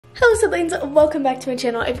Hello siblings, welcome back to my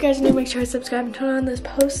channel. If you guys are new, make sure to subscribe and turn on those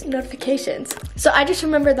post notifications. So I just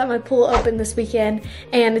remembered that my pool opened this weekend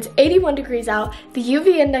and it's 81 degrees out. The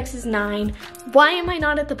UV index is 9. Why am I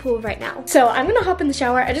not at the pool right now? So I'm gonna hop in the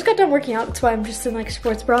shower. I just got done working out, that's why I'm just in like a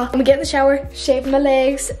sports bra. I'm gonna get in the shower, shave my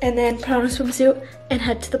legs, and then put on a swimsuit and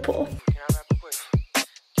head to the pool.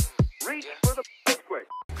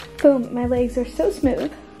 Boom, my legs are so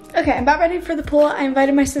smooth. Okay, I'm about ready for the pool. I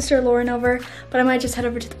invited my sister Lauren over, but I might just head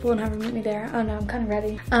over to the pool and have her meet me there. I don't know, I'm kind of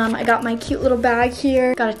ready. I got my cute little bag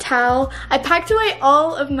here, got a towel. I packed away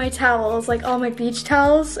all of my towels, like all my beach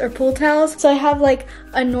towels or pool towels. So I have like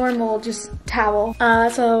a normal just towel.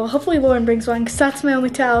 So hopefully Lauren brings one because that's my only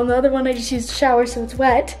towel. And the other one I just used to shower so it's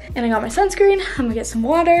wet. And I got my sunscreen, I'm gonna get some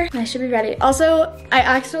water, and I should be ready. Also, I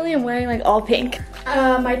accidentally am wearing like all pink.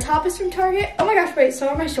 My top is from Target. Oh my gosh, wait, so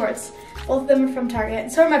are my shorts. Both of them are from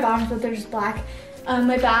Target. So are my bottoms, but they're just black.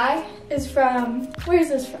 My bag is from, where is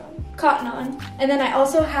this from? Cotton On. And then I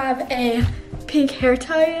also have a pink hair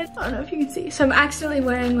tie in. I don't know if you can see. So I'm accidentally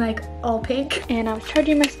wearing like all pink. And I was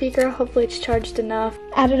charging my speaker. Hopefully it's charged enough.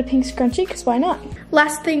 Added a pink scrunchie, because why not?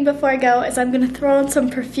 Last thing before I go is I'm gonna throw on some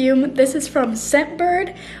perfume. This is from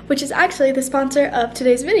Scentbird, which is actually the sponsor of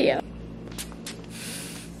today's video.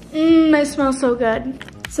 It smells so good.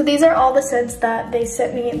 So these are all the scents that they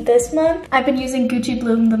sent me this month. I've been using Gucci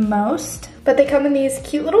Bloom the most, but they come in these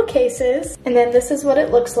cute little cases, and then this is what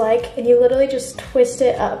it looks like, and you literally just twist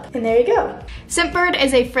it up, and there you go. Scentbird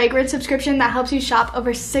is a fragrance subscription that helps you shop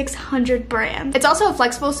over 600 brands. It's also a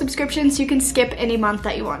flexible subscription, so you can skip any month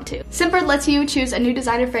that you want to. Scentbird lets you choose a new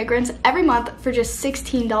designer fragrance every month for just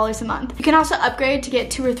 $16 a month. You can also upgrade to get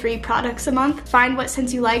 2 or 3 products a month. Find what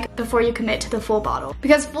scents you like before you commit to the full bottle.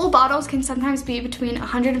 Because full bottles can sometimes be between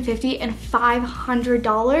 $150 and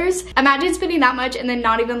 $500. Imagine spending that much and then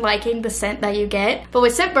not even liking the scent that you get. But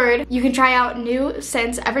with Scentbird, you can try out new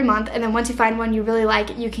scents every month, and then once you find one you really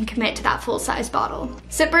like, you can commit to that full-size bottle.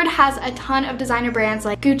 Scentbird has a ton of designer brands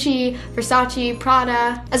like Gucci, Versace,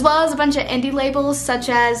 Prada, as well as a bunch of indie labels such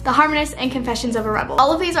as The Harmonist and Confessions of a Rebel.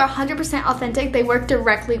 All of these are 100% authentic. They work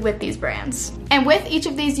directly with these brands. And with each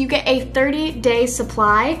of these, you get a 30-day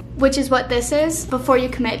supply, which is what this is, before you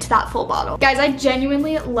commit to that full bottle. Guys, I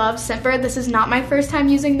genuinely love Scentbird. This is not my first time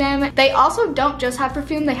using them. They also don't just have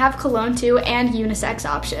perfume, they have cologne too, and unisex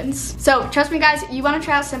options. So trust me guys, you want to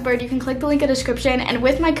try out Scentbird, you can click the link in the description, and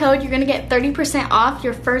with my code, you're gonna get 30% off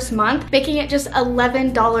your first month, making it just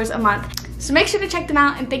 $11 a month. So make sure to check them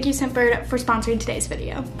out, and thank you Scentbird for sponsoring today's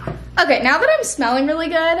video. Okay, now that I'm smelling really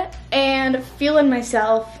good and feeling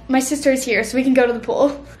myself, my sister is here, so we can go to the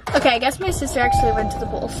pool. Okay, I guess my sister actually went to the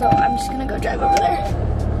pool, so I'm just gonna go drive over there.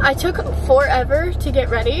 I took forever to get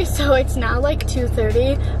ready, so it's now like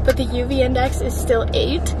 2:30, but the UV index is still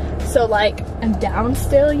 8, so like I'm down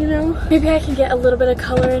still, you know? Maybe I can get a little bit of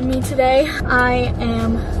color in me today. I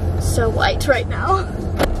am so white right now.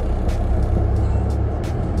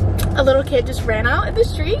 A little kid just ran out in the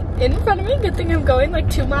street in front of me. Good thing I'm going like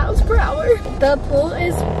 2 miles per hour. The pool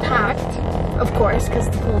is packed, of course, because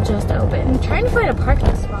the pool just opened. I'm trying to find a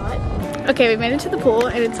parking spot. Okay, we made it to the pool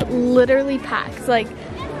and it's literally packed. Like,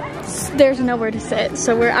 there's nowhere to sit.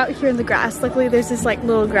 So we're out here in the grass. Luckily there's this like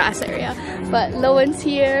little grass area. But no one's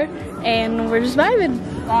here and we're just vibing.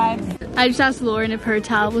 I just asked Lauren if her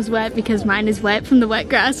towel was wet because mine is wet from the wet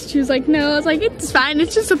grass. She was like, no. I was like, it's fine.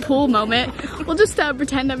 It's just a pool moment. We'll just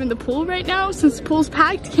pretend I'm in the pool right now since the pool's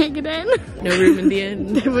packed. Can't get in. No room in the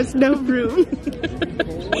inn. There was no room. Do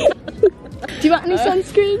you want any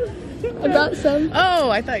sunscreen? I brought some. Oh,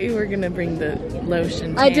 I thought you were gonna bring the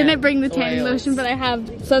lotion. I didn't bring the tanning lotion, but I have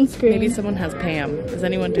sunscreen. Maybe someone has Pam. Is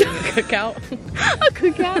anyone doing a cookout? A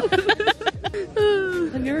cookout?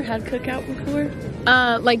 Have you ever had cookout before?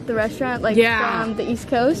 Like the restaurant, like from the East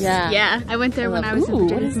Coast? Yeah. Yeah, I went there when I was in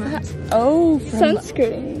What is that? Oh,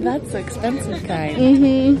 sunscreen. That's the expensive kind.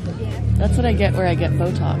 Mm-hmm. That's what I get where I get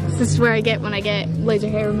Botox. This is where I get when I get laser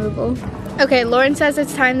hair removal. Okay, Lauren says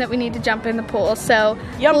it's time that we need to jump in the pool, so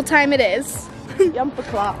pool time it is.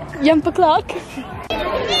 Yump-a-clock. Yump-a-clock.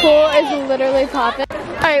 Pool is literally popping.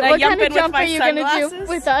 Alright, what kind of jump are you going to do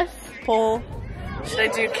with us? Pole. Should I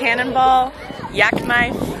do cannonball, yak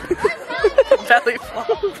knife, belly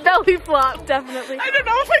flop? Belly flop, definitely. I don't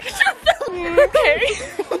know if I can do belly.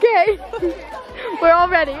 Okay. We're all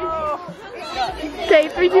ready. Okay,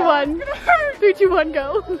 3, 2, 1. 3, 2, 1,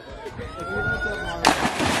 go.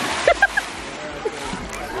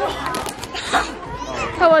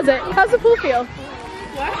 How was it? How's the pool feel?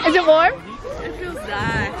 What? Is it warm? It feels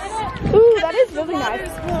nice. Ooh, that is really nice.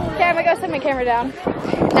 Okay, I'm gonna go set my camera down.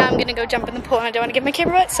 Now I'm gonna go jump in the pool and I don't want to get my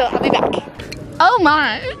camera wet, so I'll be back. Oh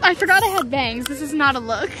my, I forgot I had bangs. This is not a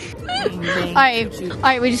look. All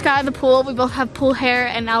right, we just got out of the pool. We both have pool hair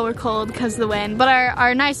and now we're cold because of the wind. But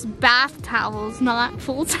our nice bath towels, not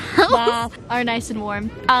pool towels, are nice and warm.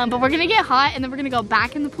 But we're gonna get hot and then we're gonna go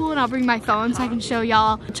back in the pool and I'll bring my phone so I can show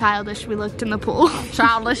y'all how childish we looked in the pool.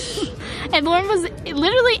 Childish. And Lauren was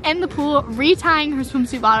literally in the pool retying her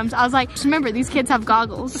swimsuit bottoms. I was like, just remember, these kids have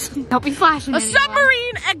goggles. Don't be flashing anyone.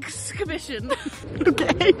 Submarine exhibition.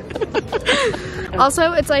 Okay.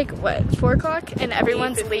 Also, it's like, what, 4 o'clock and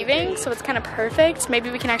everyone's leaving, so it's kind of perfect. Maybe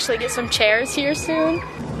we can actually get some chairs here soon.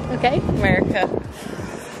 Okay? America.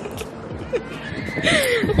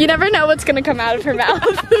 You never know what's gonna come out of her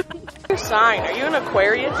mouth. Your sign, are you an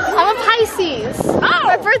Aquarius? I'm a Pisces. Oh!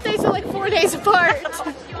 My birthdays are like 4 days apart.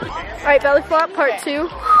 All right, belly flop part 2.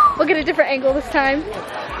 We'll get a different angle this time.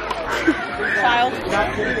 Child.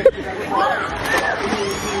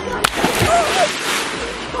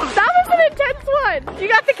 That was an intense one. You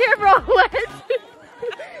got the camera all wet.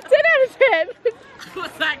 10 out of 10.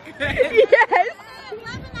 Was that good? Yes.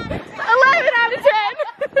 11 out of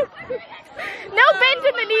 10. No bend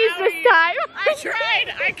in the knees this time. I tried.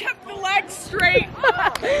 I kept the legs straight.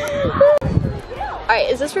 All right,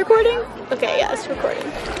 is this recording? Okay, yeah, it's recording.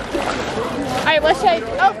 All right, let's try.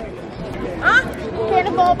 Oh. Huh?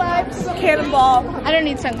 Cannonball vibes. Cannonball. I don't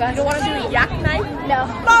need sunglasses. You want to do a yak knife? No.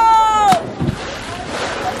 Oh!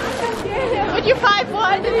 With your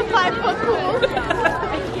 5'1" in the 5-foot pool.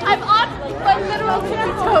 I'm on my literal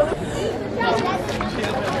tippy toes.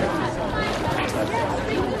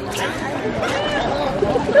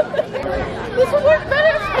 This would work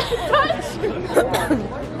better if I touch.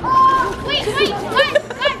 Wait.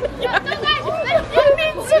 I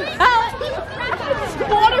need some help.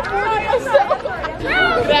 Waterboarding myself.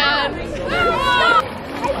 Bad.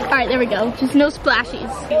 All right, there we go. Just no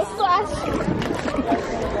splashies. No splash.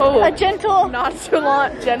 Oh, A gentle.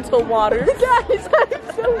 nonchalant, gentle water. Guys, I'm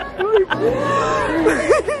so good.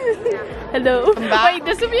 Hello. Wait,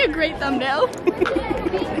 this would be a great thumbnail.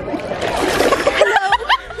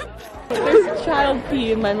 There's a child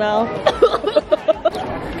pee in my mouth.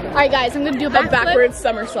 All right, guys, I'm gonna do a backflip. Backwards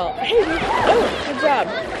somersault. Oh, good job.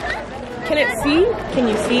 Can it see? Can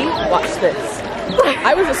you see? Watch this.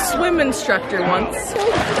 I was a swim instructor once.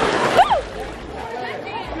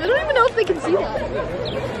 I don't even know if they can see that.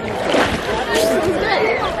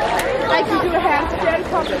 I can do a handstand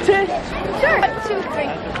competition. Sure. 1, 2, 3.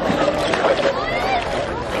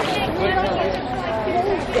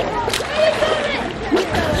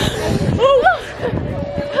 Oh,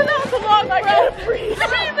 that was a long I can't breathe.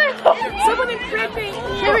 Someone imprint me.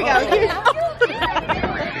 Here we go.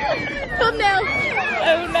 Thumbnail.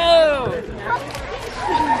 Oh no.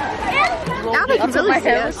 Now they can really see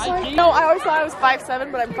us. No, I always thought I was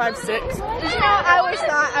 5'7", but I'm 5'6". I always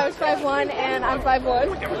thought I was 5'1" and I'm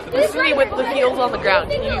 5'1". This is me with the heels on the ground.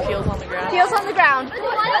 Can you do heels on the ground? Heels on the ground.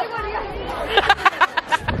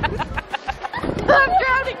 I'm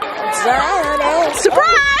drowning.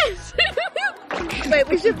 Surprise! Wait,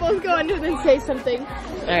 we should both go under and say something.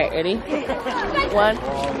 All right, ready? 1.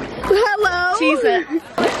 Hello. Cheese it.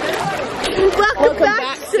 Welcome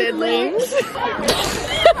back, siblings.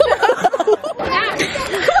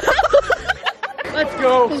 Let's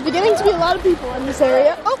go. There's beginning to be a lot of people in this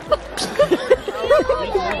area. Oh. Is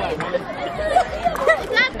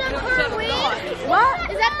that the whirlwind?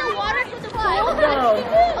 What? Is that the water from the pool? No.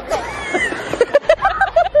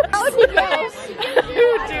 How would you go? Who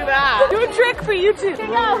would do that? Do a trick for you two. Go.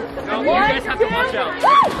 No, you guys have to watch out.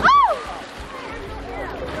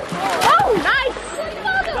 Oh, nice.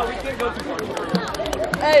 No, we can't go too far.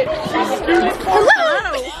 Hey.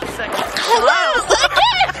 Hello. Hello.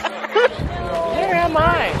 Where am I?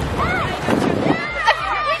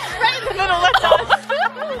 Right in the middle. That's us.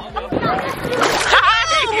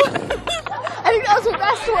 I think that was the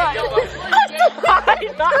best one.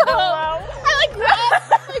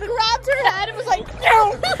 I grabbed her head and was like, no.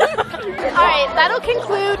 Alright, that'll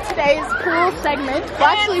conclude today's pool segment. Well,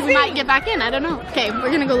 actually, we might get back in. I don't know. Okay,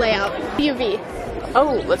 we're gonna go lay out. UV.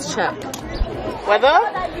 Oh, let's check. Weather?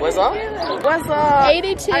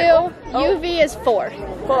 82. UV is 4.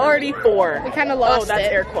 44. We kind of lost Oh, that's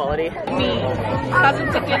it. air quality. Me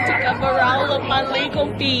hasn't ticket to cover all of my legal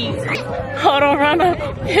fees. Hold on, Rana,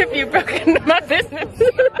 if you broke into my business.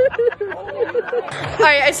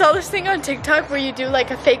 Alright, I saw this thing on TikTok where you do like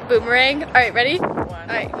a fake boomerang. Alright, ready?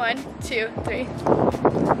 Alright, 1, 2, 3.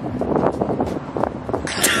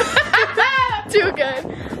 Too good.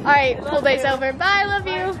 Alright, pool day's over. Bye, love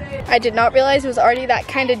you. I did not realize it was already that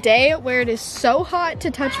kind of day where it is so hot to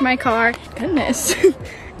touch my car. Goodness.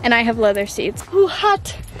 and I have leather seats. Ooh,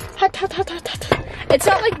 hot. Hot, hot, hot, hot, hot. It's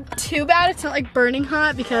not like too bad. It's not like burning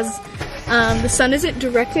hot because the sun isn't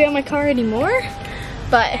directly on my car anymore,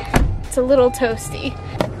 but it's a little toasty.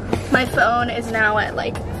 My phone is now at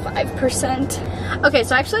like 5%. Okay,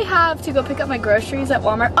 so I actually have to go pick up my groceries at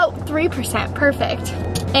Walmart. Oh, 3%, perfect.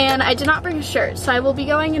 And I did not bring a shirt, so I will be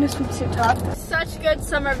going in a swimsuit top. Such good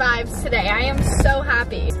summer vibes today. I am so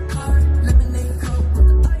happy.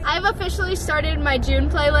 I've officially started my June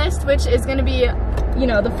playlist, which is gonna be, you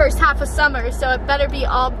know, the first half of summer, so it better be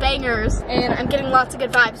all bangers, and I'm getting lots of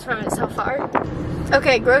good vibes from it so far.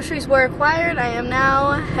 Okay, groceries were acquired. I am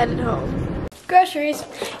now headed home. Groceries.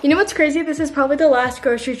 You know what's crazy? This is probably the last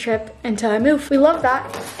grocery trip until I move. We love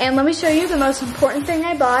that. And let me show you the most important thing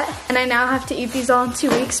I bought. And I now have to eat these all in 2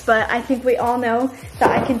 weeks, but I think we all know that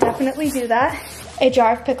I can definitely do that. A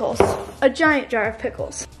jar of pickles. A giant jar of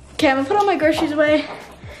pickles. Okay, I'm gonna put all my groceries away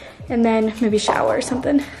and then maybe shower or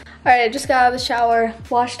something. All right, I just got out of the shower,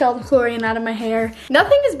 washed all the chlorine out of my hair.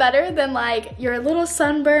 Nothing is better than like you're a little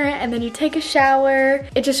sunburnt and then you take a shower.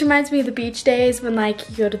 It just reminds me of the beach days when like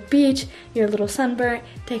you go to the beach, you're a little sunburnt,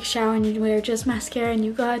 take a shower and you wear just mascara and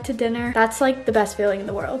you go out to dinner. That's like the best feeling in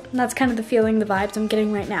the world. And that's kind of the feeling, the vibes I'm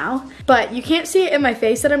getting right now. But you can't see it in my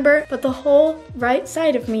face that I'm burnt, but the whole right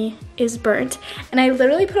side of me is burnt. And I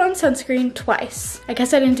literally put on sunscreen twice. I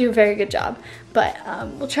guess I didn't do a very good job, but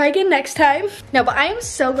we'll try again next time. No, but I am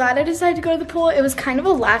so glad I decided to go to the pool. It was kind of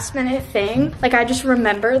a last minute thing. Like I just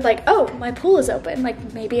remembered like, oh, my pool is open.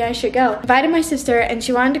 Like maybe I should go. Invited my sister and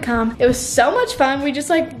she wanted to come. It was so much fun. We just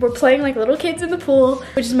like were playing like little kids in the pool,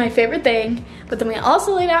 which is my favorite thing. But then we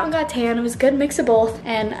also laid out and got tan. It was a good mix of both.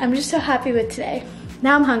 And I'm just so happy with today.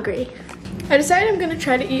 Now I'm hungry. I decided I'm gonna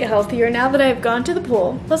try to eat healthier now that I've gone to the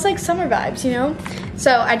pool. Plus like summer vibes, you know?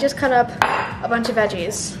 So I just cut up a bunch of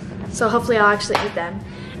veggies. So hopefully I'll actually eat them.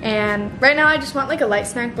 And right now I just want like a light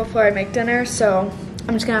snack before I make dinner, so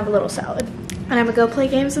I'm just gonna have a little salad. And I'm gonna go play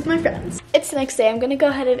games with my friends. It's the next day. I'm gonna go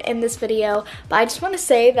ahead and end this video, but I just wanna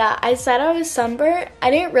say that I said I was sunburnt. I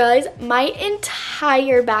didn't realize my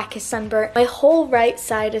entire back is sunburnt. My whole right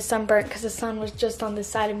side is sunburnt because the sun was just on this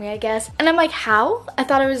side of me, I guess. And I'm like, how? I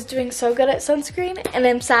thought I was doing so good at sunscreen, and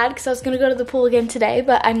I'm sad because I was gonna go to the pool again today,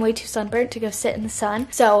 but I'm way too sunburnt to go sit in the sun.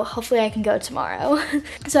 So hopefully I can go tomorrow.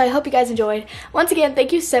 So I hope you guys enjoyed. Once again,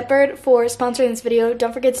 thank you Scentbird for sponsoring this video.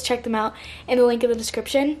 Don't forget to check them out in the link in the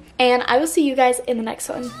description. And I will see you guys in the next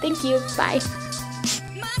one. Thank you. Bye.